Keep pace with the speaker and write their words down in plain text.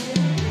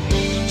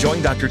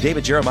Join Dr.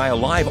 David Jeremiah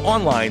live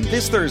online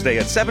this Thursday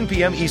at 7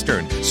 p.m.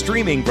 Eastern,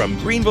 streaming from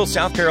Greenville,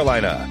 South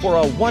Carolina, for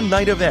a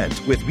one-night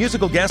event with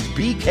musical guest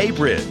B.K.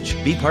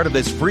 Bridge. Be part of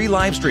this free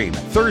live stream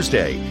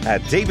Thursday at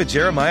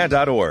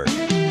davidjeremiah.org.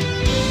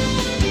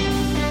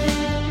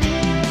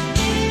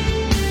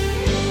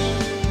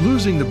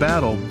 Losing the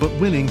battle, but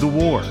winning the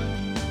war.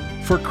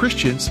 For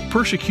Christians,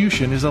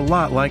 persecution is a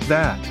lot like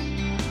that.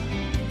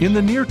 In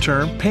the near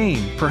term,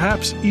 pain,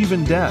 perhaps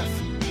even death.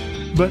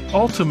 But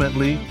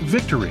ultimately,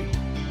 victory.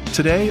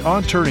 Today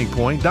on Turning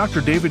Point,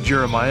 Dr. David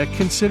Jeremiah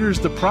considers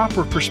the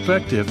proper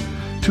perspective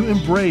to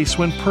embrace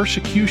when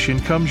persecution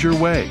comes your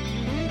way.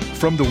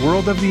 From the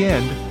world of the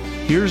end,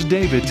 here's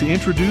David to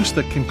introduce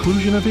the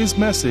conclusion of his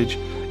message,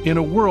 In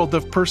a World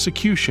of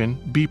Persecution,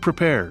 Be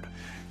Prepared.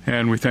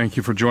 And we thank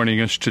you for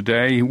joining us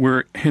today.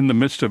 We're in the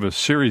midst of a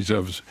series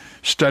of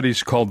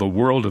studies called The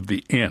World of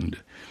the End,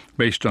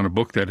 based on a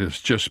book that has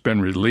just been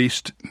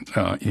released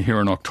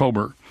here in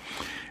October.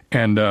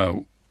 And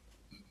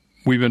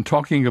we've been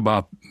talking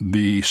about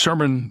the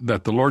sermon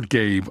that the Lord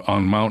gave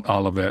on Mount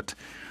Olivet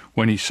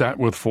when he sat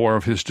with 4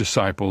 of his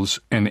disciples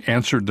and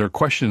answered their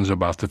questions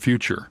about the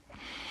future.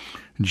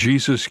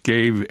 Jesus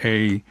gave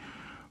a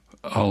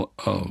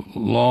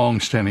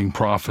long-standing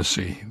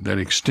prophecy that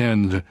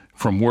extends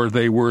from where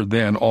they were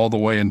then all the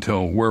way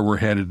until where we're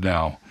headed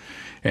now.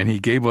 And he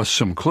gave us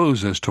some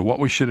clues as to what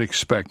we should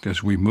expect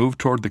as we move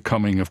toward the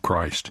coming of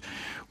Christ.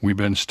 We've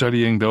been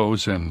studying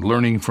those and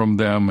learning from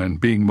them and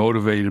being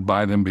motivated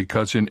by them,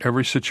 because in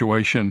every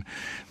situation,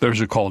 there's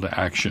a call to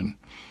action.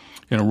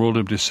 In a world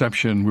of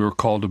deception, we are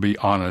called to be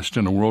honest.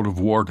 In a world of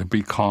war, to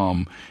be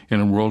calm. In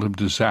a world of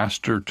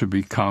disaster, to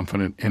be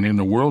confident. And in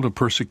a world of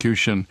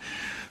persecution,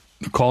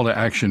 the call to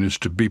action is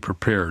to be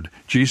prepared.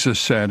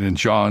 Jesus said in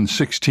John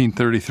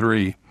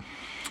 16:33,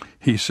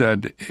 he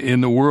said,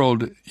 in the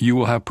world you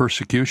will have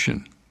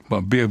persecution,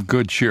 but be of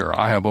good cheer.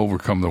 I have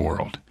overcome the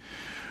world.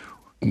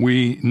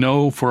 We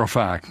know for a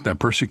fact that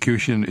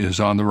persecution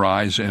is on the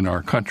rise in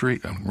our country,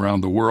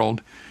 around the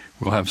world.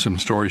 We'll have some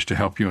stories to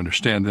help you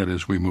understand that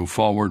as we move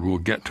forward. We'll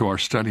get to our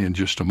study in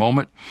just a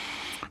moment.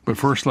 But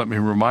first, let me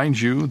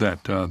remind you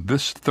that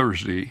this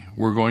Thursday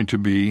we're going to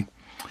be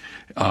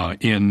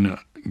in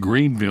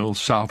Greenville,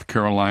 South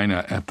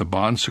Carolina, at the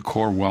Bon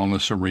Secours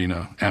Wellness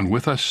Arena. And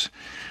with us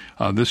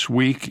this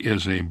week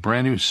is a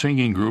brand new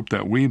singing group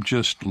that we've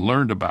just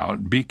learned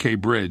about, B.K.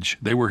 Bridge.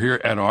 They were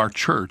here at our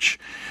church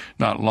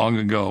not long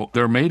ago.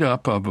 They're made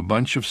up of a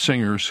bunch of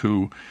singers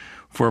who,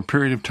 for a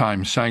period of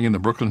time, sang in the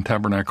Brooklyn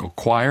Tabernacle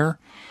Choir.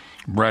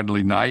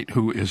 Bradley Knight,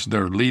 who is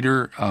their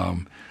leader,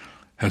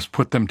 has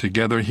put them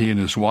together, he and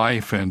his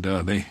wife, and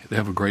they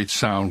have a great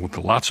sound with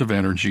lots of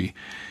energy.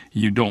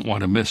 You don't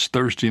want to miss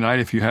Thursday night.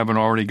 If you haven't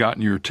already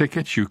gotten your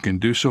tickets, you can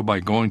do so by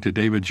going to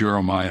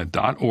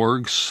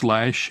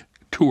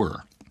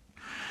davidjeremiah.org/tour.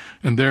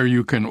 And there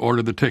you can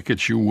order the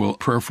tickets you will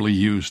prayerfully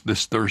use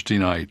this Thursday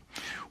night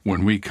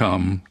when we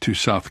come to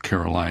South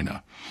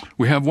Carolina.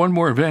 We have one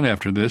more event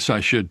after this.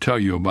 I should tell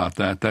you about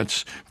that.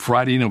 That's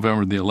Friday,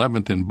 November the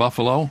 11th in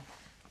Buffalo.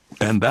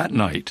 And that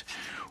night,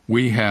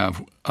 we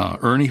have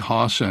Ernie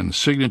Haas and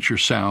Signature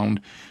Sound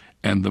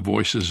and the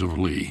Voices of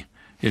Lee.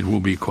 It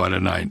will be quite a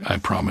night, I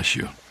promise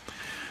you.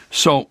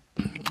 So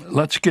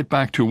let's get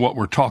back to what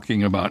we're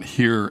talking about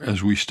here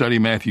as we study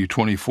Matthew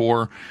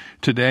 24.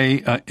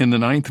 Today, in the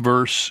 9th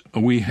verse,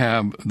 we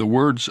have the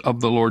words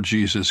of the Lord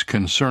Jesus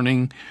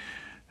concerning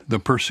the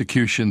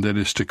persecution that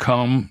is to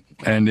come,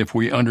 and if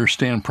we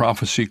understand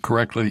prophecy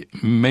correctly,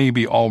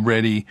 maybe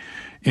already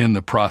in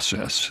the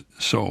process.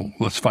 So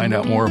let's find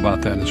out more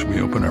about that as we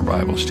open our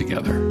Bibles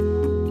together.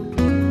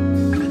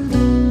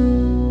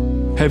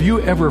 Have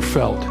you ever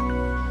felt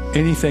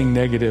anything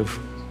negative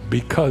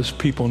because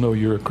people know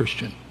you're a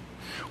Christian?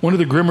 One of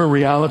the grimmer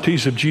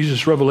realities of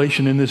Jesus'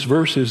 revelation in this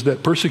verse is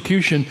that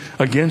persecution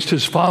against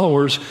his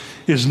followers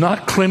is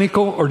not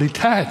clinical or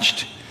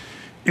detached.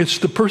 It's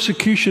the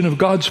persecution of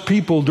God's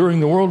people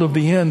during the world of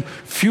the end,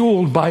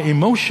 fueled by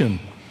emotion.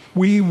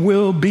 We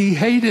will be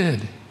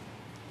hated.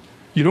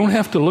 You don't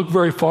have to look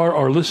very far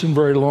or listen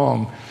very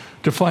long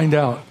to find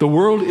out. The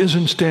world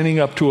isn't standing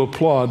up to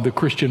applaud the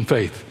Christian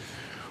faith.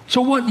 So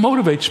what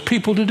motivates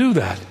people to do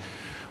that?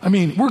 I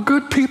mean, we're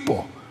good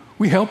people.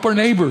 We help our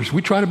neighbors.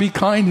 We try to be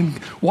kind. And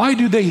why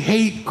do they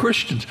hate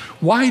Christians?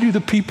 Why do the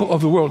people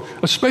of the world,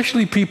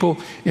 especially people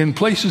in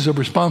places of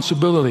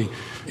responsibility,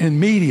 in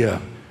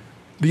media,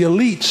 the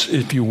elites,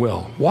 if you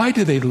will, why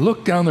do they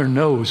look down their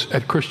nose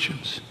at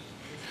Christians?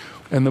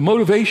 And the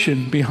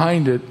motivation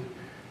behind it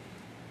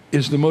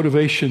is the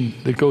motivation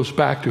that goes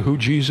back to who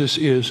Jesus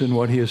is and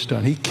what he has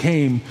done. He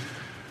came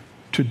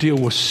to deal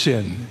with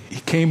sin. He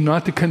came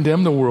not to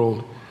condemn the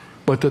world,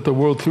 but that the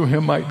world through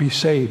him might be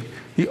saved.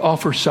 He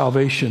offers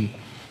salvation.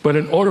 But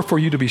in order for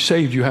you to be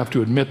saved, you have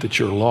to admit that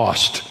you're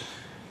lost.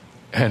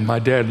 And my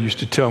dad used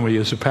to tell me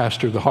as a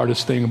pastor, the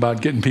hardest thing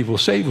about getting people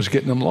saved was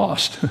getting them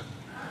lost.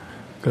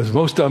 Because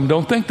most of them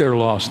don't think they're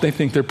lost. They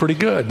think they're pretty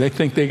good. They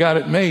think they got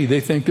it made. They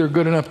think they're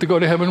good enough to go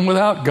to heaven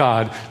without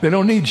God. They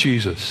don't need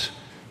Jesus.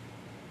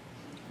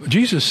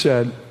 Jesus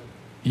said,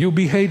 You'll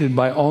be hated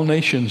by all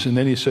nations. And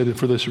then he said it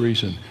for this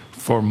reason,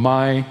 for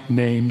my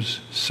name's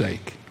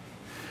sake.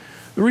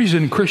 The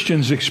reason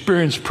Christians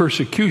experience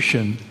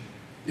persecution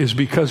is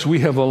because we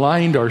have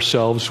aligned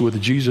ourselves with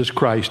Jesus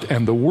Christ,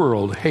 and the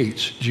world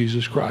hates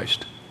Jesus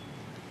Christ.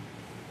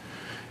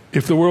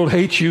 If the world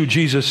hates you,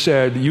 Jesus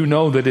said, you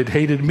know that it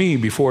hated me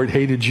before it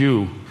hated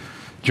you.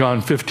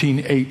 John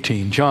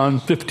 15:18. John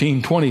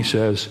 15:20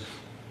 says,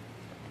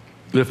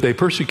 if they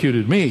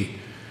persecuted me,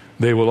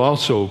 they will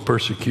also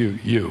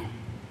persecute you.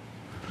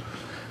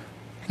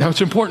 Now,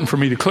 it's important for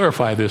me to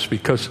clarify this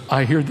because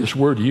I hear this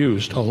word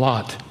used a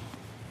lot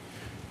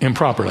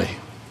improperly.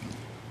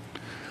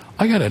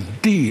 I got a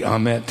D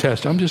on that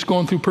test. I'm just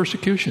going through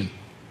persecution.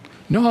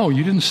 No,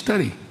 you didn't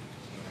study.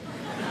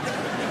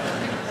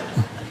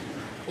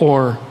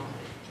 Or,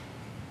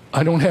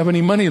 I don't have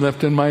any money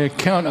left in my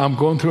account. I'm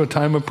going through a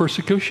time of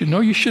persecution. No,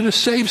 you should have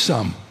saved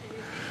some.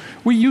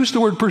 We use the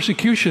word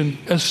persecution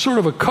as sort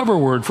of a cover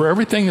word for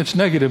everything that's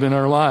negative in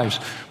our lives.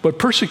 But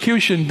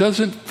persecution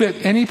doesn't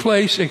fit any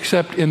place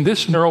except in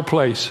this narrow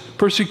place.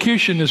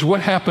 Persecution is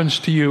what happens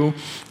to you,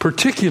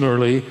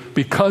 particularly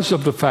because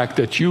of the fact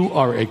that you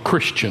are a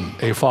Christian,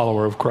 a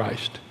follower of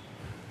Christ.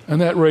 And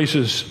that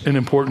raises an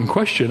important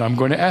question I'm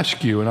going to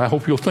ask you, and I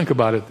hope you'll think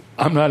about it.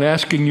 I'm not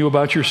asking you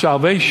about your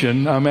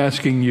salvation. I'm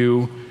asking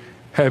you,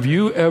 have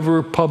you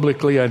ever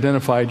publicly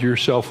identified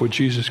yourself with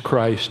Jesus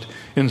Christ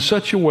in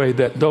such a way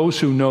that those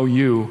who know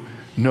you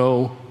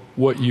know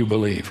what you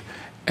believe?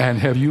 And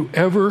have you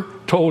ever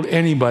told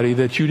anybody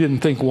that you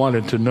didn't think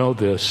wanted to know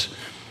this,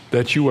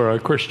 that you are a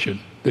Christian,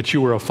 that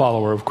you are a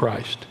follower of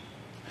Christ?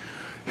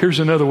 Here's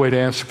another way to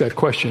answer that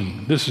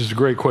question. This is a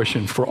great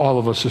question for all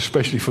of us,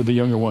 especially for the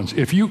younger ones.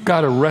 If you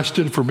got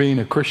arrested for being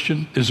a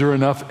Christian, is there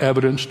enough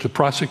evidence to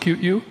prosecute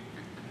you?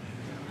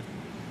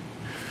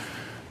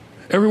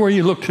 Everywhere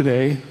you look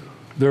today,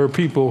 there are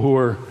people who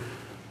are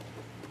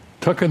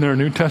tucking their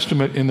New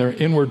Testament in their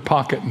inward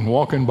pocket and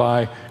walking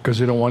by because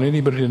they don't want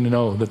anybody to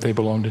know that they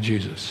belong to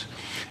Jesus.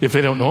 If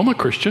they don't know I'm a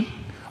Christian,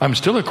 I'm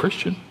still a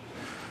Christian.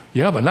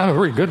 Yeah, but not a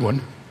very good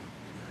one.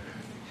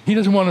 He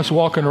doesn't want us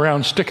walking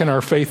around sticking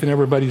our faith in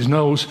everybody's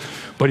nose,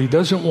 but he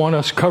doesn't want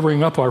us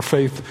covering up our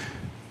faith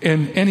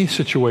in any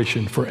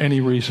situation for any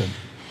reason.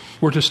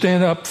 We're to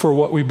stand up for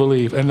what we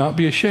believe and not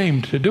be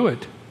ashamed to do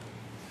it.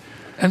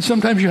 And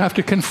sometimes you have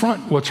to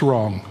confront what's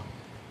wrong.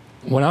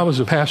 When I was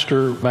a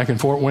pastor back in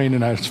Fort Wayne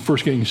and I was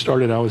first getting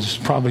started, I was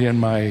probably in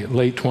my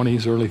late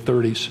 20s, early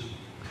 30s.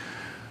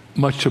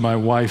 Much to my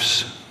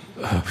wife's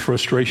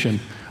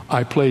frustration,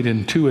 I played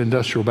in 2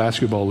 industrial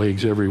basketball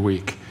leagues every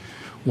week.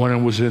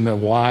 One was in the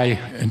Y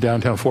in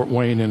downtown Fort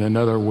Wayne and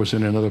another was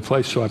in another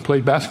place. So I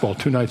played basketball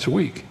 2 nights a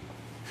week.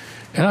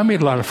 And I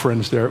made a lot of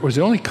friends there. It was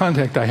the only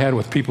contact I had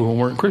with people who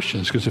weren't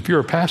Christians, because if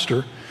you're a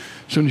pastor,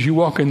 as soon as you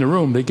walk in the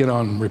room, they get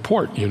on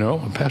report, you know,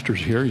 the pastor's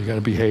here, you got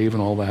to behave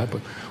and all that.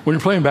 But when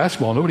you're playing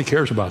basketball, nobody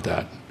cares about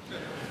that.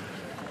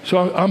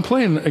 So I'm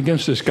playing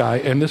against this guy,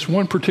 and this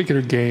one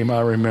particular game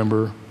I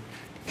remember,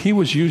 he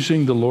was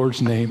using the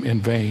Lord's name in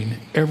vain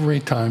every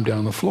time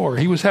down the floor.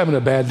 He was having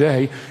a bad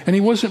day, and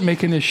he wasn't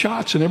making his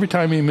shots, and every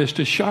time he missed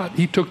his shot,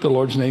 he took the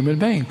Lord's name in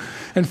vain.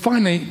 And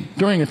finally,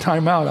 during a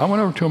timeout, I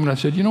went over to him and I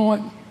said, you know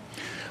what?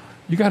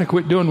 You got to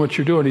quit doing what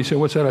you're doing. He said,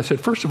 what's that? I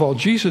said, first of all,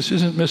 Jesus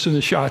isn't missing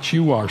the shots,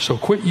 you are, so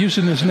quit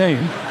using his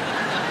name.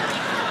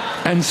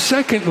 And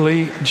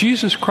secondly,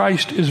 Jesus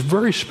Christ is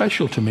very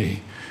special to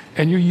me.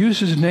 And you use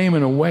his name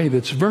in a way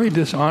that's very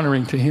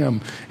dishonoring to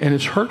him. And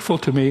it's hurtful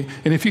to me.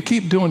 And if you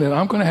keep doing it,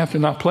 I'm going to have to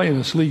not play in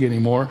this league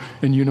anymore.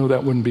 And you know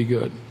that wouldn't be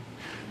good.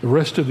 The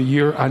rest of the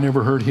year, I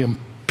never heard him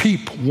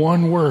peep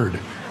one word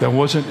that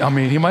wasn't, I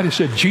mean, he might have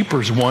said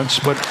Jeepers once,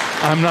 but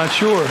I'm not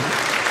sure.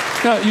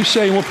 Now, you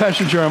say, well,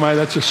 Pastor Jeremiah,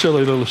 that's a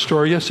silly little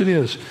story. Yes, it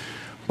is.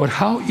 But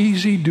how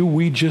easy do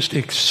we just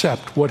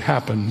accept what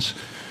happens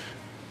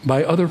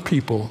by other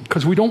people?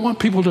 Because we don't want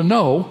people to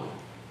know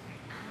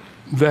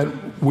that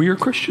we are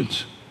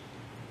Christians.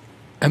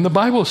 And the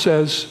Bible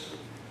says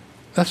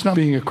that's not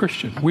being a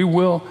Christian. We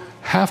will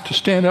have to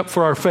stand up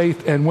for our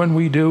faith, and when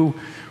we do,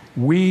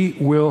 we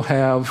will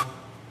have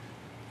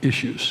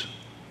issues.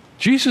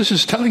 Jesus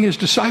is telling his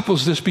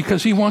disciples this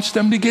because he wants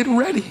them to get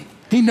ready.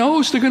 He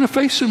knows they're going to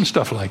face some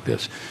stuff like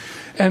this.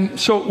 And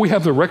so we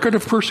have the record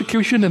of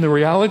persecution and the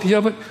reality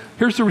of it.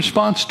 Here's the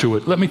response to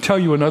it. Let me tell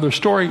you another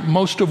story,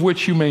 most of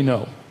which you may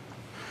know.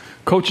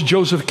 Coach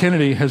Joseph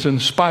Kennedy has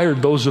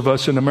inspired those of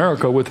us in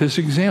America with his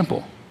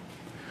example.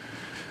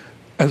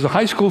 As a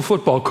high school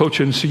football coach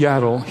in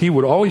Seattle, he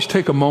would always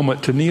take a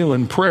moment to kneel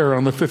in prayer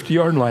on the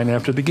 50-yard line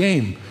after the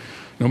game.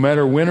 No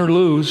matter win or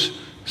lose,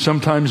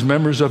 sometimes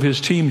members of his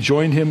team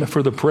joined him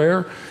for the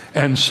prayer,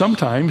 and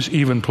sometimes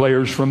even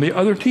players from the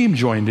other team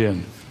joined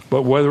in.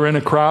 But whether in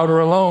a crowd or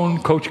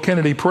alone, Coach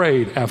Kennedy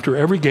prayed after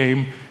every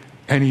game,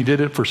 and he did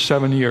it for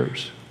 7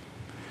 years.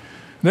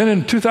 Then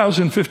in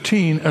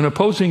 2015, an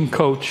opposing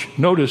coach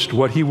noticed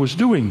what he was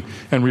doing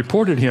and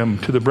reported him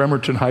to the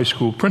Bremerton High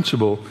School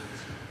principal.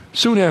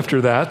 Soon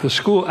after that, the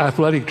school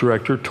athletic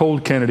director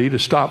told Kennedy to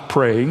stop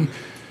praying,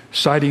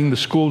 citing the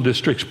school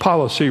district's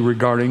policy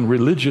regarding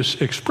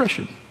religious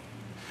expression.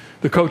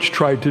 The coach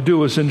tried to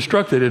do as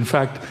instructed. In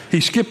fact, he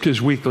skipped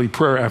his weekly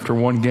prayer after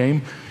one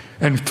game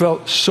and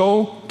felt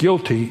so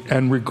guilty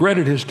and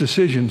regretted his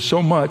decision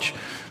so much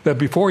that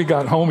before he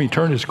got home, he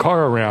turned his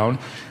car around,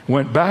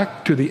 went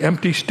back to the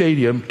empty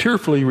stadium,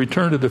 tearfully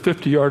returned to the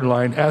 50-yard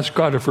line, asked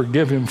God to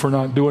forgive him for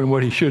not doing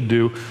what he should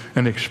do,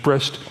 and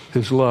expressed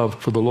his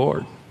love for the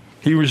Lord.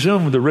 He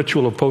resumed the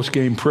ritual of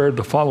post-game prayer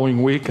the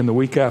following week and the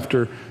week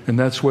after, and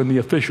that's when the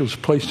officials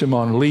placed him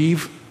on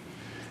leave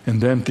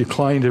and then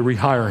declined to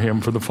rehire him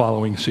for the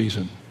following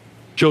season.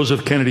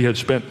 Joseph Kennedy had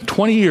spent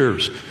 20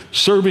 years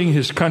serving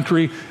his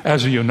country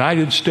as a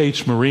United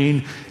States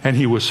Marine, and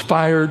he was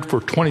fired for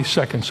 20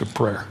 seconds of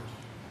prayer.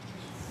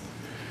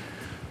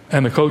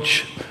 And the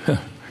coach,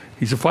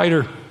 he's a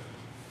fighter.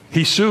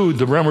 He sued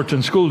the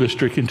Bremerton School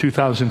District in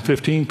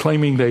 2015,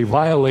 claiming they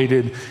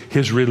violated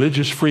his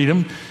religious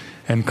freedom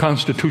and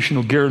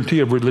constitutional guarantee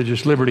of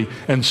religious liberty.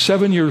 And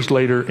 7 years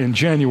later, in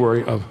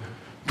January of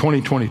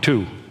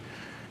 2022,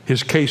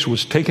 his case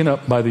was taken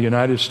up by the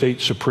United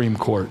States Supreme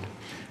Court.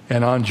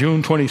 And on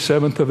June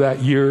 27th of that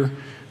year,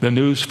 the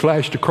news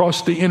flashed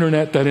across the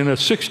internet that in a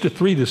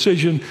 6-3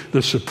 decision,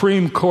 the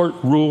Supreme Court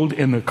ruled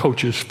in the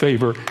coach's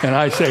favor. And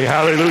I say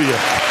hallelujah.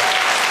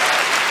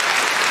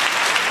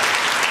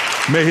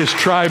 May his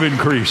tribe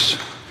increase.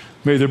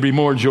 May there be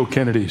more Joe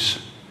Kennedys.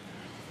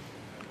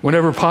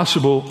 Whenever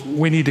possible,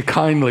 we need to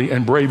kindly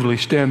and bravely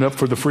stand up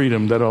for the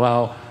freedom that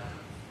allow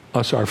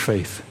us our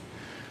faith.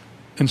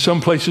 In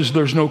some places,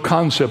 there's no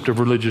concept of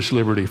religious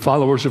liberty.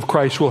 Followers of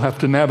Christ will have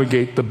to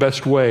navigate the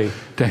best way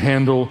to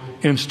handle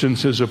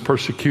instances of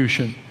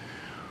persecution.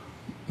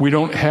 We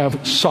don't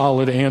have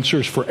solid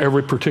answers for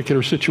every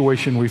particular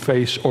situation we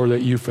face or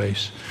that you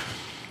face.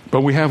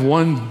 But we have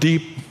one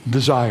deep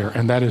desire,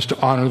 and that is to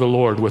honor the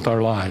Lord with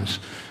our lives,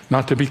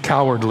 not to be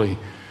cowardly,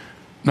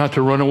 not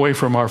to run away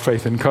from our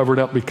faith and cover it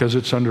up because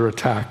it's under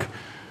attack,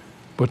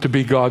 but to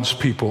be God's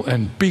people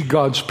and be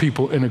God's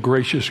people in a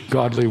gracious,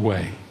 godly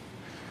way.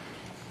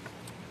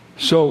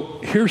 So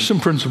here's some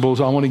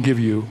principles I want to give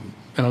you,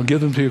 and I'll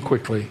give them to you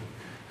quickly,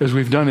 as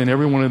we've done in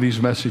every one of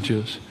these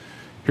messages.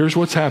 Here's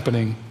what's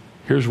happening.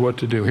 Here's what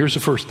to do. Here's the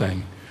first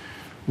thing.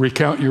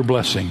 Recount your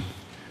blessing.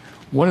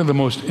 One of the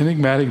most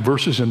enigmatic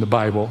verses in the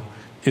Bible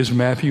is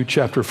Matthew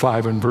chapter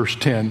 5 and verse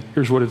 10.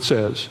 Here's what it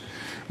says.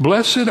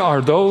 Blessed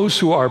are those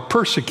who are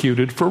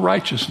persecuted for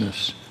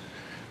righteousness,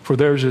 for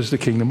theirs is the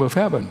kingdom of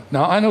heaven.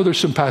 Now, I know there's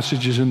some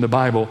passages in the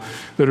Bible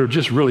that are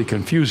just really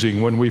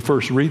confusing when we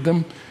first read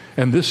them.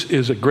 And this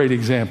is a great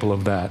example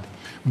of that.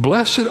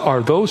 Blessed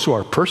are those who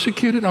are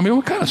persecuted. I mean,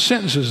 what kind of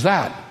sentence is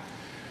that?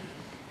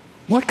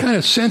 What kind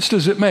of sense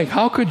does it make?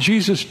 How could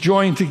Jesus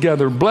join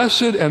together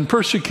blessed and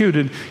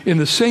persecuted in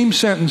the same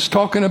sentence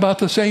talking about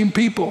the same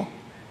people?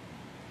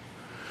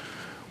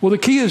 Well, the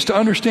key is to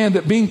understand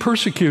that being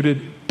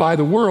persecuted by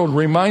the world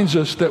reminds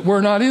us that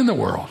we're not in the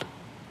world.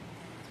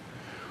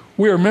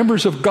 We are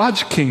members of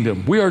God's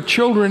kingdom. We are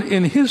children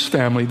in His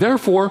family.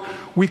 Therefore,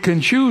 we can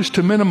choose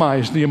to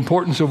minimize the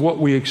importance of what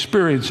we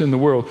experience in the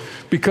world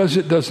because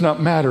it does not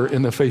matter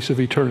in the face of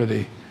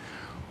eternity.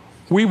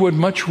 We would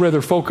much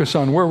rather focus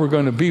on where we're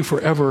going to be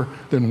forever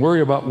than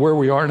worry about where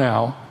we are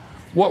now,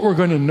 what we're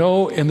going to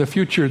know in the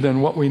future than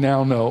what we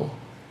now know.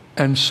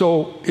 And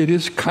so it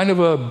is kind of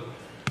a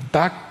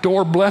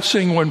backdoor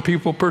blessing when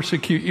people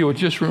persecute you. It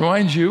just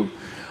reminds you,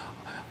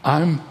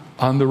 I'm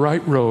on the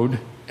right road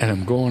and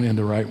I'm going in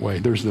the right way.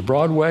 There's the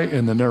broad way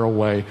and the narrow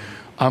way.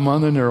 I'm on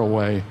the narrow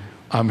way.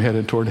 I'm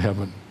headed toward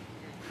heaven.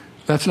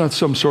 That's not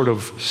some sort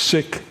of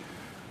sick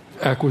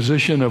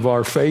acquisition of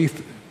our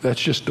faith.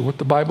 That's just what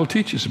the Bible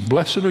teaches.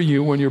 Blessed are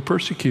you when you're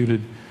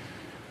persecuted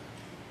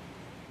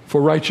for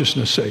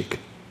righteousness' sake,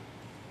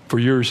 for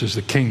yours is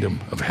the kingdom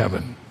of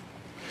heaven.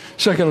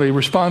 Secondly,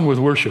 respond with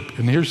worship.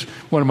 And here's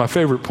one of my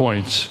favorite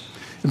points.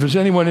 If there's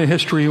anyone in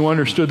history who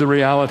understood the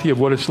reality of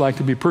what it's like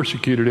to be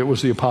persecuted, it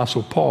was the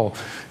Apostle Paul.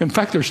 In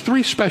fact, there's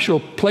 3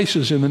 special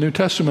places in the New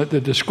Testament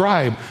that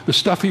describe the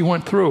stuff he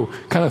went through,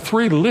 kind of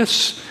 3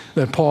 lists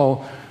that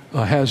Paul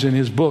has in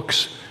his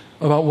books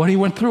about what he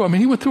went through. I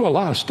mean, he went through a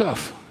lot of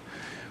stuff.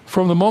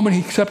 From the moment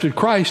he accepted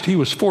Christ, he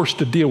was forced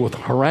to deal with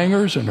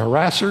haranguers and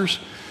harassers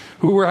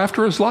who were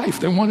after his life.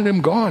 They wanted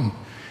him gone.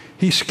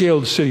 He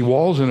scaled city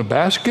walls in a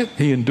basket.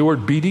 He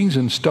endured beatings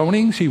and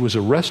stonings. He was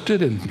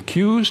arrested and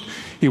accused.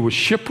 He was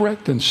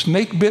shipwrecked and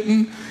snake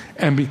bitten.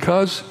 And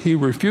because he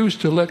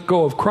refused to let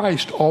go of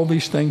Christ, all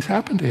these things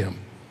happened to him.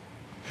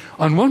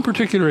 On one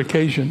particular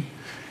occasion,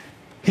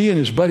 he and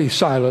his buddy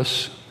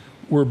Silas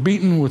were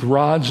beaten with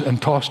rods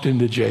and tossed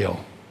into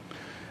jail.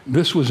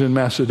 This was in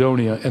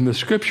Macedonia, and the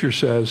scripture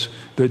says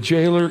the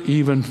jailer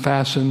even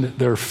fastened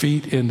their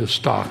feet into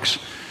stocks.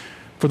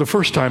 For the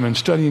first time in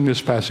studying this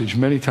passage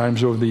many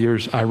times over the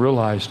years, I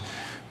realized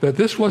that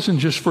this wasn't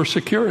just for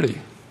security.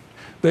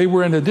 They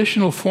were an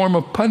additional form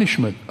of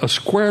punishment. A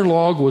square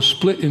log was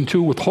split in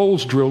 2 with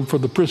holes drilled for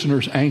the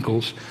prisoner's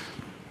ankles.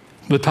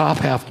 The top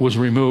half was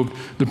removed.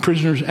 The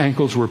prisoner's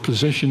ankles were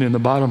positioned in the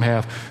bottom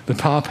half. The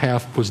top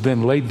half was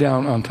then laid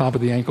down on top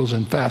of the ankles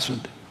and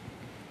fastened.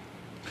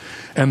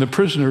 And the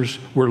prisoners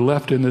were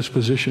left in this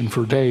position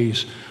for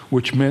days,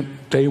 which meant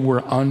they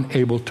were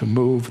unable to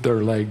move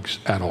their legs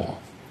at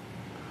all.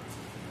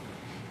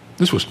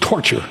 This was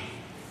torture,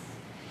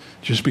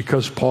 just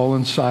because Paul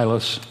and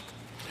Silas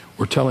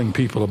were telling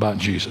people about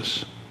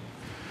Jesus.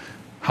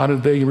 How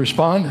did they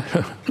respond?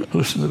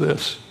 Listen to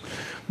this.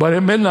 But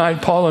at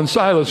midnight, Paul and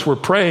Silas were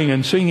praying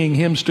and singing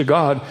hymns to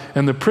God,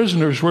 and the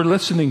prisoners were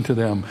listening to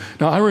them.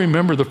 Now, I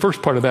remember the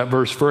first part of that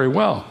verse very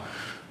well.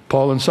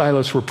 Paul and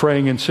Silas were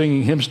praying and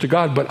singing hymns to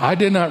God, but I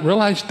did not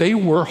realize they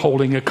were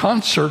holding a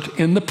concert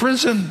in the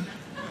prison.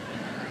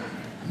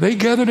 They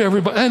gathered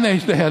everybody, and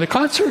they had a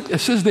concert. It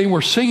says they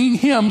were singing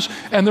hymns,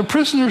 and the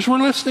prisoners were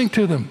listening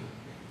to them.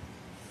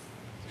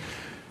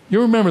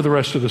 You remember the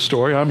rest of the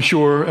story, I'm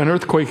sure. An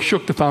earthquake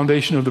shook the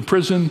foundation of the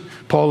prison.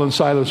 Paul and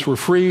Silas were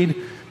freed,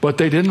 but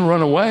they didn't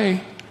run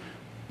away,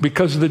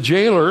 because the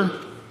jailer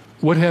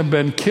would have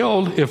been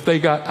killed if they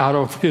got out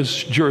of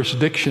his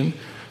jurisdiction.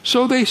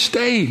 So they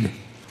stayed.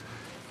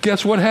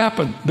 Guess what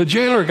happened? The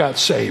jailer got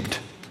saved.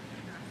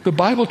 The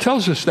Bible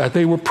tells us that.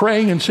 They were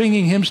praying and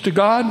singing hymns to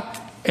God,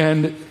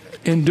 and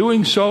in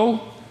doing so,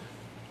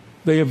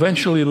 they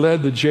eventually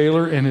led the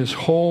jailer and his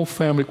whole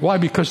family. Why?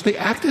 Because they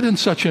acted in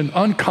such an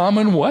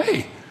uncommon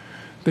way.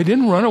 They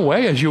didn't run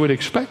away as you would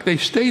expect. They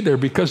stayed there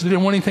because they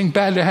didn't want anything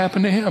bad to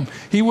happen to him.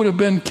 He would have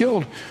been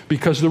killed,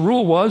 because the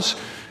rule was,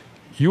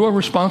 you are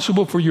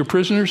responsible for your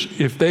prisoners.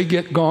 If they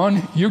get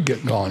gone, you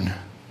get gone.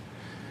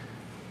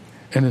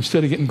 And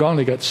instead of getting gone,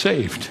 they got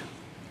saved.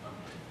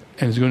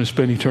 And is going to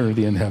spend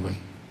eternity in heaven.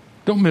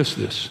 Don't miss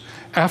this.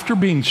 After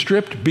being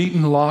stripped,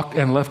 beaten, locked,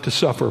 and left to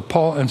suffer,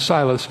 Paul and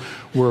Silas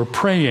were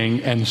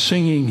praying and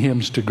singing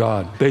hymns to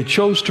God. They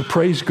chose to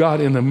praise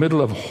God in the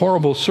middle of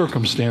horrible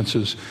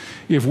circumstances.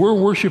 If we're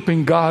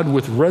worshiping God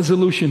with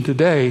resolution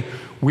today,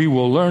 we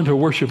will learn to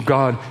worship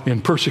God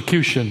in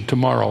persecution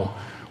tomorrow.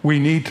 We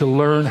need to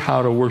learn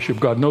how to worship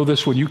God. Know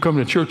this, when you come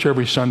to church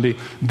every Sunday,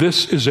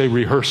 this is a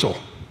rehearsal.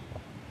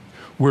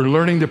 We're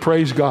learning to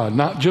praise God,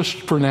 not just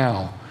for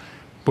now,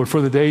 but for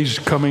the days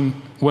coming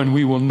when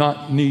we will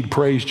not need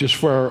praise just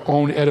for our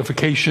own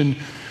edification,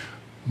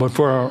 but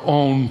for our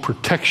own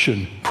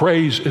protection.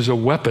 Praise is a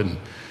weapon.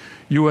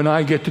 You and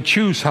I get to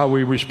choose how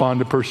we respond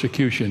to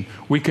persecution.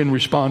 We can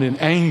respond in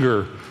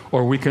anger,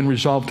 or we can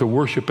resolve to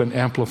worship and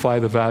amplify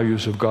the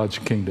values of God's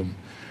kingdom.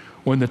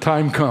 When the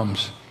time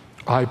comes,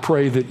 I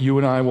pray that you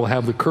and I will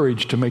have the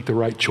courage to make the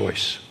right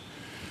choice.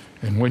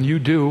 And when you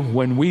do,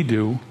 when we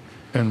do,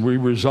 and we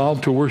resolve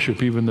to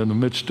worship even in the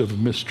midst of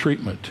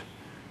mistreatment,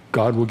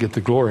 God will get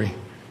the glory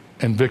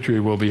and victory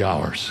will be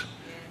ours.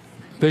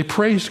 They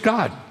praised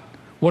God.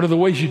 One of the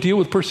ways you deal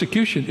with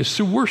persecution is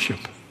through worship.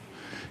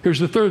 Here's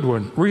the third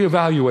one.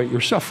 Reevaluate your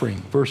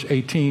suffering. Verse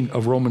 18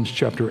 of Romans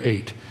chapter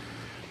 8.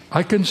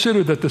 I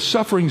consider that the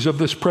sufferings of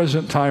this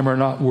present time are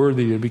not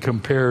worthy to be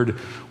compared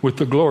with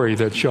the glory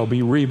that shall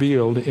be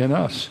revealed in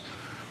us.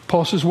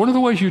 Paul says, one of the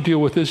ways you deal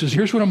with this is,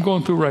 here's what I'm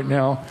going through right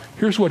now.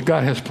 Here's what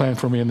God has planned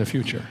for me in the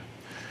future.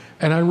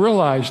 And I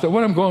realize that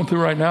what I'm going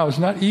through right now is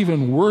not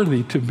even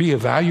worthy to be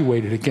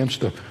evaluated against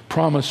the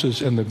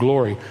promises and the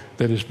glory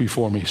that is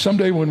before me.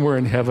 Someday when we're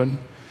in heaven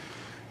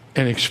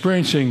and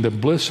experiencing the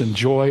bliss and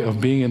joy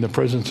of being in the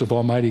presence of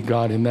Almighty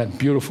God in that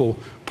beautiful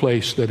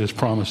place that is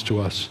promised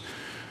to us,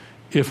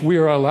 if we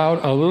are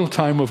allowed a little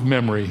time of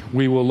memory,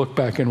 we will look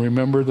back and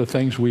remember the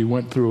things we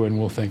went through, and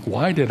we'll think,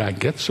 why did I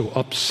get so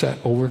upset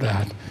over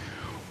that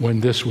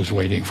when this was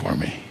waiting for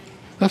me?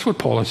 That's what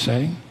Paul is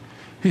saying.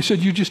 He said,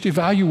 you just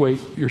evaluate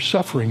your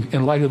suffering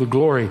in light of the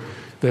glory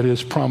that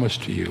is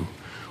promised to you.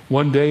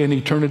 One day in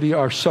eternity,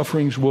 our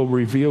sufferings will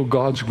reveal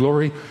God's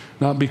glory,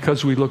 not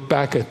because we look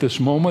back at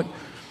this moment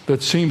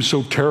that seems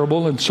so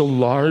terrible and so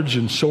large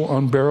and so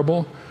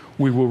unbearable.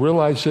 We will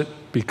realize it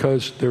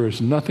because there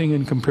is nothing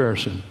in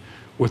comparison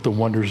with the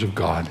wonders of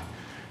God.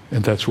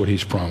 And that's what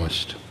he's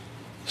promised.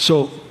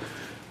 So,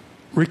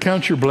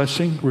 recount your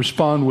blessing,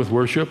 respond with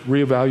worship,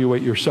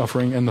 reevaluate your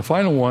suffering, and the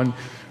final one,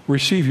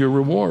 receive your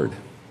reward.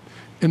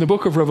 In the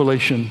book of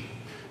Revelation,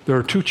 there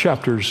are 2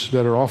 chapters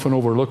that are often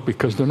overlooked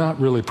because they're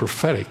not really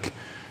prophetic.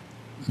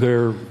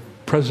 They're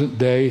present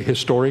day,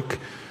 historic.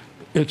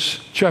 It's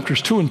chapters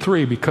 2 and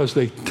 3 because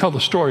they tell the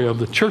story of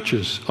the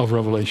churches of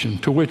Revelation,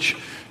 to which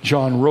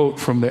John wrote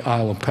from the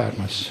Isle of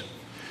Patmos.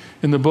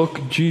 In the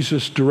book,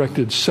 Jesus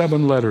directed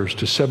 7 letters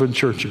to 7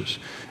 churches.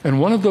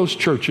 And one of those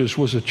churches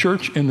was a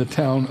church in the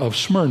town of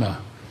Smyrna.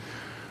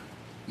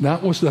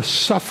 That was the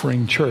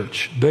suffering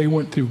church. They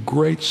went through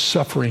great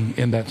suffering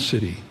in that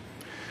city.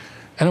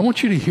 And I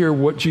want you to hear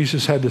what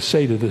Jesus had to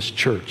say to this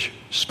church,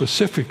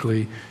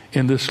 specifically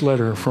in this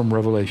letter from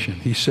Revelation.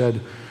 He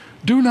said,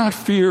 do not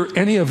fear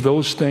any of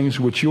those things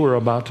which you are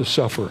about to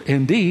suffer.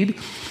 Indeed,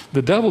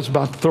 the devil's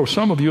about to throw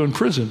some of you in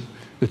prison,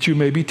 that you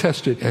may be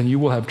tested, and you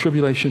will have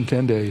tribulation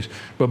 10 days.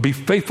 But be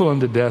faithful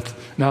unto death,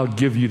 and I'll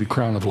give you the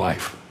crown of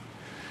life.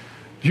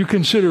 As you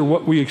consider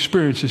what we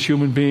experience as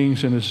human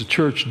beings and as a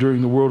church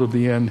during the world of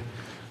the end,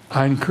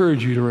 I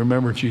encourage you to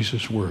remember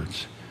Jesus'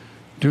 words.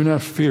 Do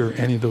not fear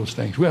any of those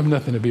things. We have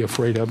nothing to be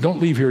afraid of. Don't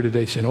leave here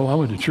today saying, I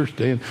went to church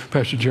today and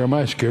Pastor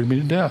Jeremiah scared me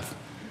to death.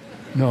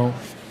 No.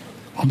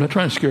 I'm not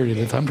trying to scare you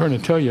to death. I'm trying to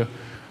tell you,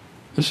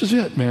 this is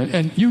it, man.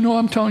 And you know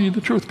I'm telling you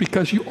the truth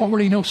because you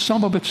already know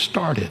some of it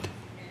started.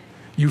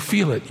 You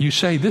feel it. You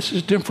say, this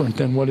is different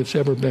than what it's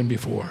ever been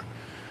before.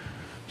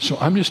 So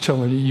I'm just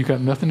telling you, you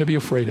got nothing to be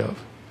afraid of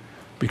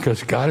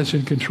because God is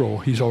in control.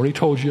 He's already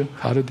told you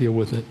how to deal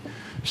with it.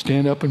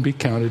 Stand up and be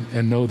counted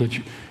and know that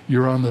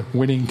you're on the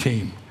winning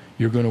team.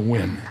 You're going to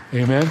win.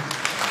 Amen?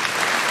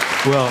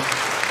 Well,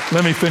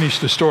 let me finish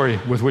the story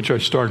with which I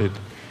started.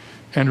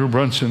 Andrew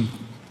Brunson,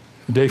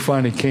 the day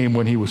finally came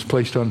when he was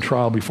placed on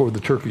trial before the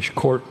Turkish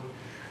court.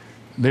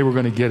 They were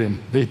going to get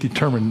him. They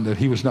determined that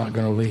he was not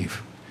going to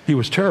leave. He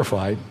was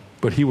terrified,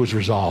 but he was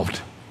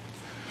resolved.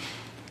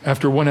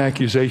 After one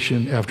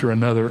accusation after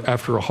another,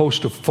 after a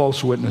host of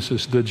false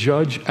witnesses, the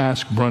judge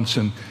asked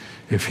Brunson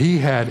if he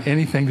had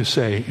anything to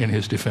say in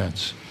his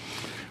defense.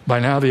 By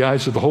now, the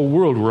eyes of the whole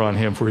world were on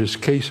him, for his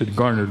case had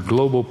garnered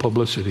global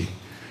publicity.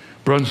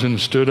 Brunson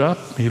stood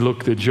up, he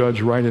looked the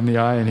judge right in the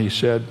eye, and he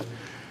said,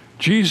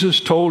 Jesus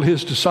told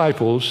his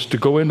disciples to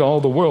go into all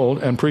the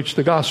world and preach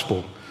the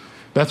gospel.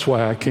 That's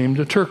why I came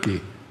to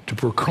Turkey, to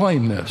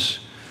proclaim this.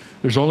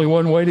 There's only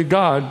one way to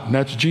God, and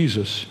that's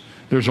Jesus.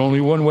 There's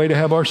only one way to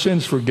have our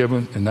sins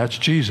forgiven, and that's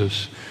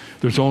Jesus.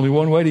 There's only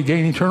one way to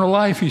gain eternal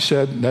life, he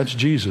said, and that's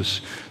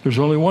Jesus. There's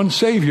only one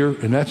Savior,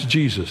 and that's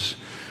Jesus.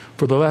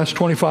 For the last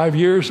 25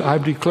 years,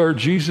 I've declared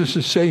Jesus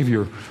as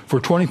Savior.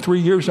 For 23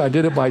 years, I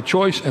did it by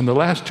choice, and the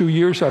last 2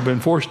 years, I've been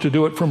forced to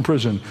do it from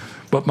prison.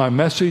 But my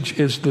message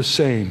is the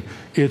same.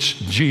 It's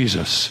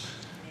Jesus.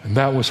 And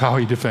that was how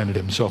he defended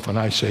himself. And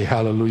I say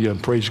hallelujah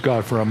and praise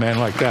God for a man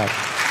like that.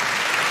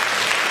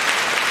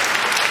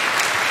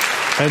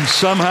 And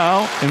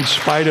somehow, in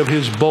spite of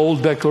his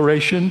bold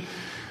declaration,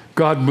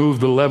 God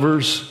moved the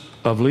levers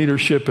of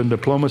leadership and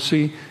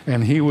diplomacy,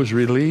 and he was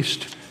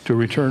released to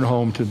return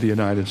home to the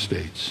United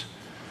States.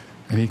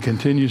 And he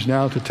continues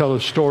now to tell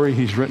his story.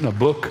 He's written a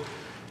book,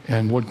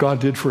 and what God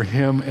did for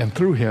him and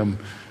through him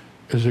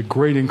is a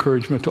great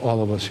encouragement to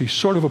all of us. He's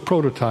sort of a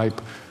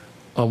prototype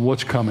of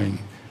what's coming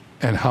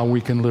and how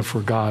we can live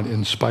for God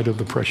in spite of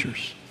the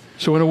pressures.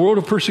 So in a world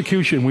of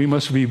persecution, we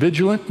must be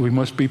vigilant, we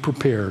must be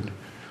prepared,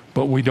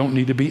 but we don't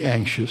need to be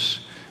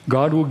anxious.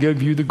 God will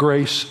give you the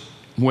grace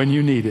when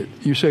you need it.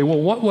 You say, well,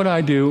 what would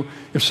I do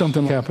if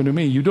something happened to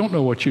me? You don't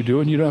know what you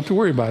do, and you don't have to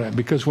worry about it,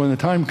 because when the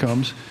time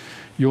comes,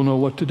 you'll know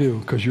what to do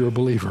because you're a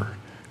believer.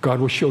 God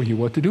will show you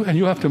what to do, and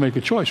you'll have to make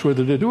a choice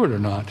whether to do it or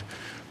not,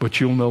 but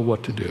you'll know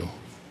what to do.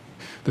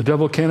 The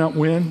devil cannot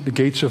win. The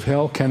gates of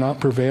hell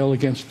cannot prevail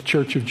against the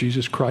church of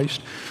Jesus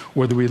Christ.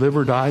 Whether we live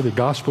or die, the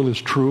gospel is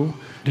true.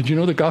 Did you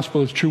know the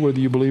gospel is true whether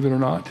you believe it or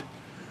not?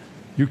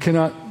 You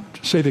cannot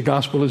say the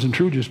gospel isn't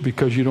true just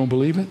because you don't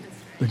believe it.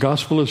 The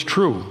gospel is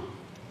true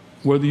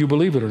whether you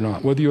believe it or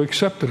not, whether you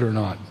accept it or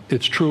not.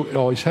 It's true. It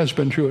always has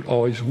been true. It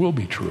always will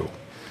be true.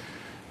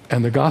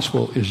 And the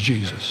gospel is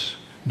Jesus.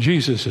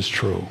 Jesus is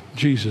true.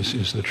 Jesus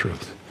is the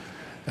truth.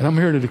 And I'm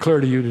here to declare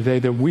to you today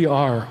that we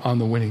are on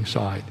the winning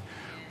side.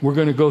 We're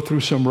going to go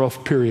through some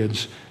rough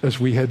periods as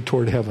we head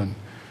toward heaven.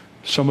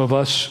 Some of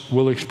us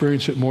will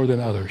experience it more than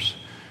others.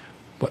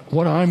 But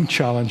what I'm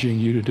challenging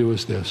you to do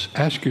is this.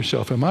 Ask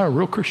yourself, am I a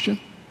real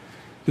Christian?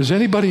 Does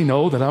anybody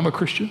know that I'm a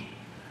Christian?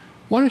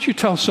 Why don't you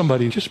tell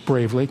somebody just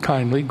bravely,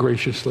 kindly,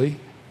 graciously,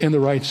 in the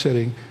right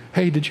setting,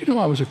 hey, did you know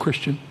I was a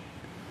Christian?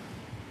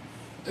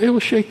 It will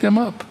shake them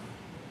up.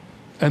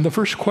 And the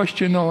first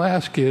question they'll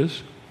ask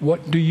is,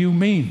 what do you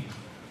mean?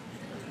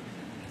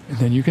 And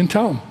then you can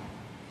tell them.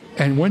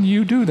 And when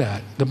you do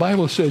that, the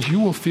Bible says you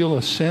will feel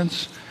a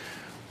sense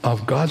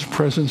of God's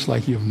presence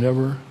like you've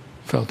never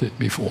felt it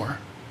before.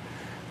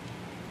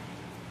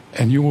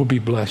 And you will be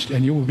blessed,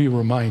 and you will be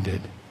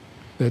reminded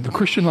that the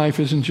Christian life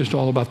isn't just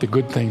all about the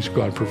good things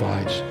God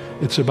provides.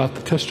 It's about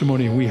the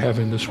testimony we have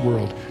in this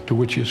world to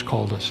which He has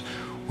called us.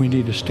 We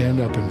need to stand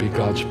up and be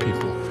God's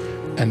people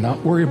and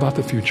not worry about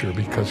the future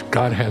because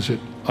God has it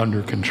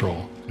under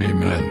control.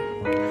 Amen.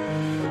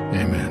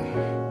 Amen.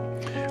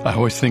 I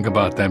always think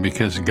about that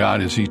because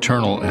God is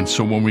eternal, and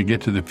so when we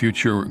get to the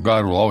future,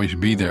 God will always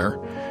be there.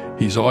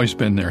 He's always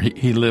been there.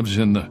 He lives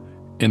in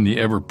the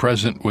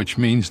ever-present, which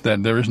means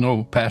that there is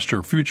no past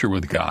or future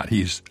with God.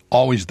 He's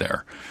always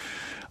there.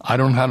 I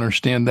don't know how to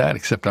understand that,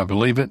 except I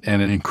believe it,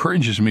 and it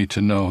encourages me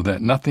to know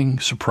that nothing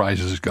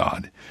surprises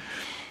God.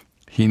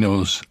 He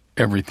knows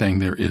everything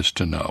there is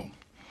to know.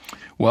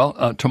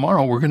 Well,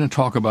 tomorrow we're going to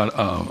talk about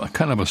a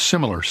kind of a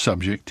similar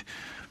subject,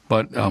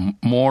 but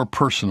more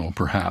personal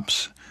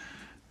perhaps.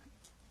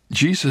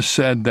 Jesus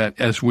said that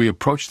as we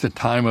approach the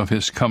time of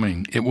His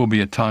coming, it will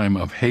be a time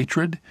of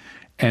hatred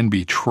and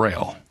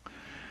betrayal.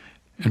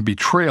 And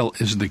betrayal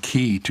is the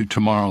key to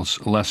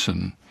tomorrow's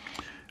lesson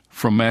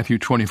from Matthew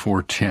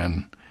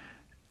 24:10.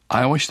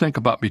 I always think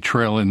about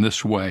betrayal in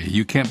this way.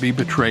 You can't be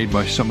betrayed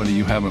by somebody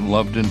you haven't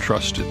loved and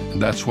trusted.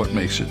 And that's what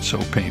makes it so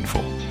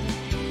painful.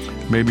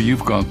 Maybe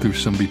you've gone through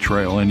some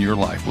betrayal in your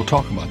life. We'll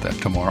talk about that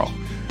tomorrow.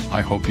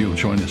 I hope you'll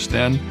join us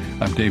then.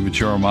 I'm David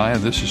Jeremiah.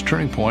 This is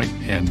Turning Point,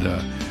 and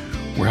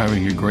we're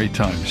having a great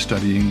time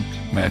studying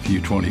Matthew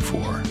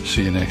 24.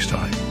 See you next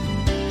time.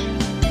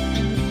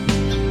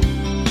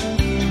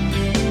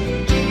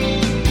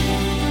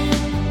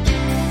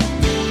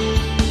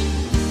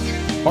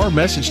 Our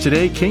message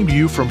today came to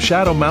you from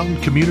Shadow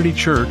Mountain Community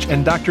Church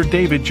and Dr.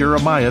 David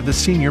Jeremiah, the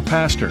senior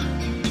pastor.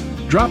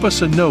 Drop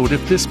us a note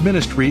if this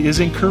ministry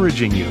is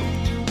encouraging you.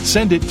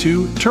 Send it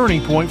to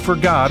Turning Point for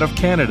God of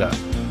Canada,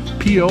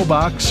 P.O.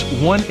 Box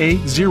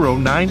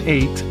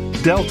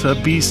 18098, Delta,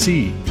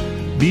 BC,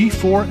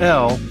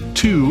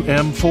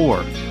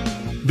 B4L2M4.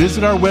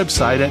 Visit our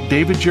website at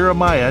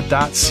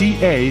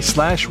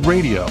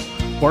davidjeremiah.ca/radio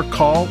or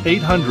call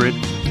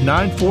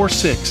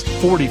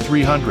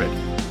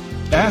 800-946-4300.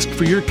 Ask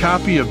for your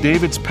copy of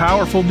David's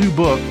powerful new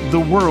book, The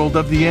World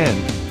of the End,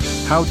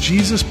 How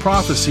Jesus'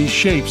 Prophecy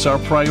Shapes Our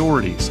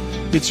Priorities.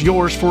 It's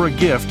yours for a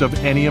gift of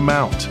any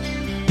amount.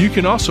 You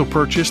can also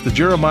purchase the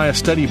Jeremiah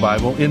Study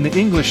Bible in the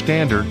English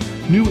Standard,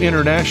 New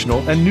International,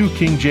 and New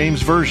King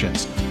James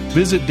versions.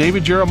 Visit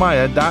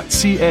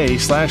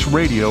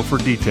davidjeremiah.ca/radio for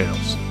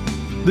details.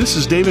 This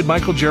is David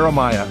Michael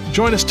Jeremiah.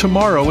 Join us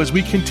tomorrow as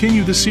we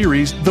continue the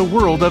series, The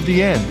World of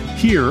the End,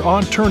 here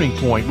on Turning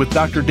Point with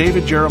Dr.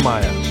 David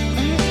Jeremiah.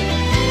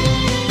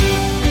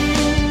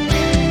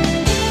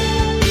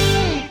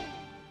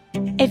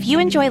 If you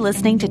enjoy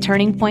listening to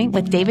Turning Point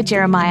with David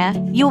Jeremiah,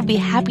 you will be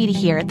happy to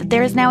hear that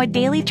there is now a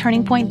daily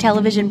Turning Point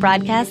television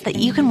broadcast that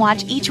you can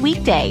watch each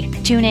weekday.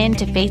 Tune in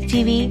to Faith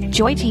TV,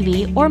 Joy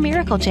TV, or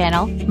Miracle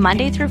Channel,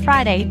 Monday through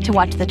Friday, to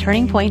watch the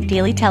Turning Point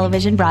daily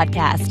television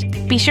broadcast.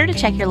 Be sure to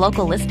check your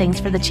local listings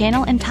for the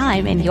channel and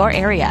time in your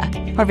area,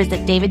 or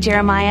visit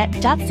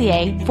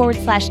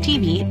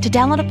davidjeremiah.ca/TV to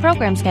download a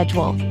program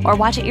schedule or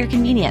watch at your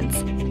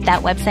convenience.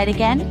 That website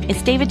again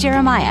is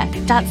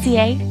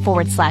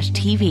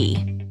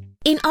davidjeremiah.ca/TV.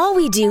 In all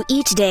we do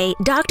each day,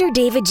 Dr.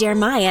 David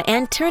Jeremiah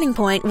and Turning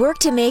Point work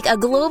to make a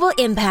global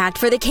impact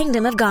for the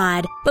kingdom of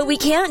God. But we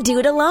can't do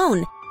it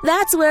alone.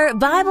 That's where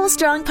Bible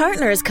Strong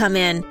Partners come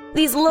in.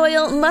 These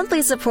loyal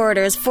monthly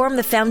supporters form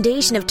the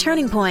foundation of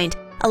Turning Point,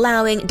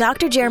 allowing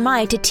Dr.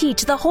 Jeremiah to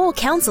teach the whole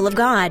counsel of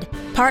God.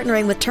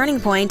 Partnering with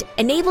Turning Point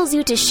enables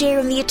you to share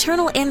in the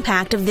eternal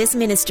impact of this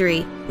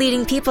ministry,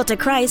 leading people to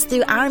Christ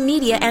through our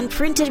media and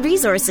printed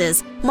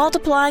resources,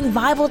 multiplying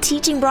Bible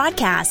teaching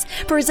broadcasts,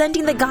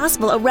 presenting the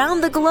gospel around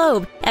the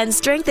globe, and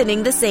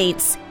strengthening the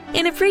saints.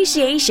 In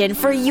appreciation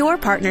for your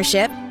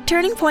partnership,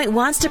 Turning Point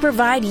wants to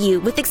provide you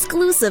with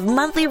exclusive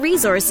monthly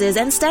resources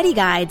and study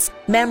guides,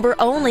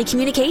 member-only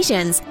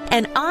communications,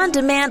 an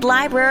on-demand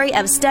library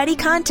of study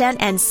content,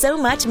 and so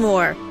much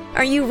more.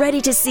 Are you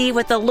ready to see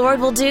what the Lord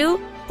will do?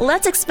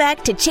 Let's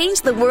expect to change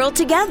the world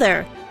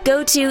together.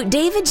 Go to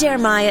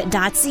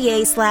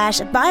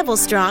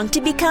davidjeremiah.ca/BibleStrong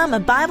to become a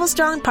Bible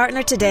Strong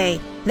partner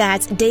today.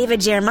 That's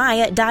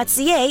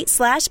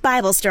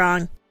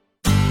davidjeremiah.ca/BibleStrong.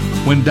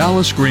 When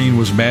Dallas Green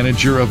was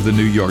manager of the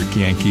New York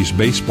Yankees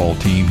baseball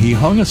team, he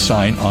hung a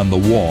sign on the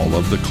wall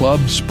of the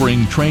club's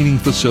spring training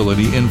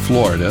facility in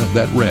Florida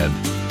that read,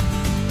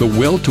 "The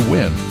will to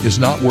win is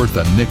not worth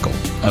a nickel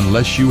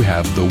unless you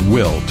have the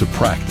will to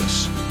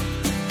practice."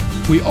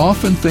 We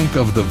often think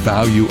of the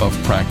value of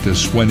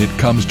practice when it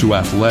comes to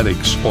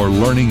athletics or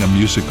learning a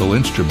musical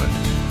instrument.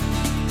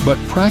 But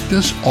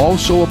practice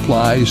also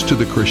applies to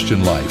the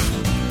Christian life.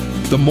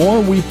 The more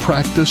we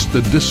practice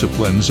the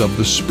disciplines of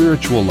the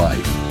spiritual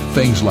life,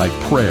 things like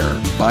prayer,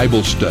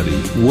 Bible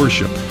study,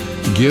 worship,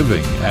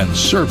 giving, and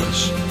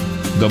service,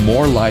 the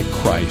more like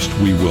Christ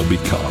we will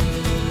become.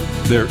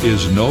 There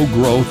is no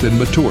growth in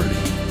maturity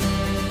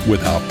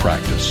without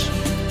practice.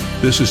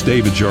 This is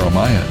David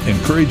Jeremiah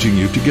encouraging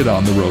you to get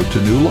on the road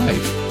to new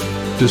life.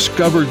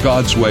 Discover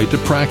God's way to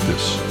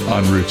practice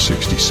on Route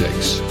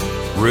 66.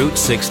 Route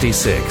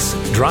 66,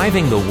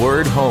 driving the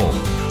word home.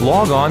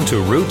 Log on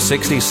to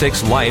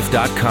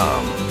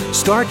Route66Life.com.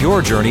 Start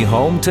your journey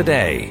home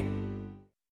today.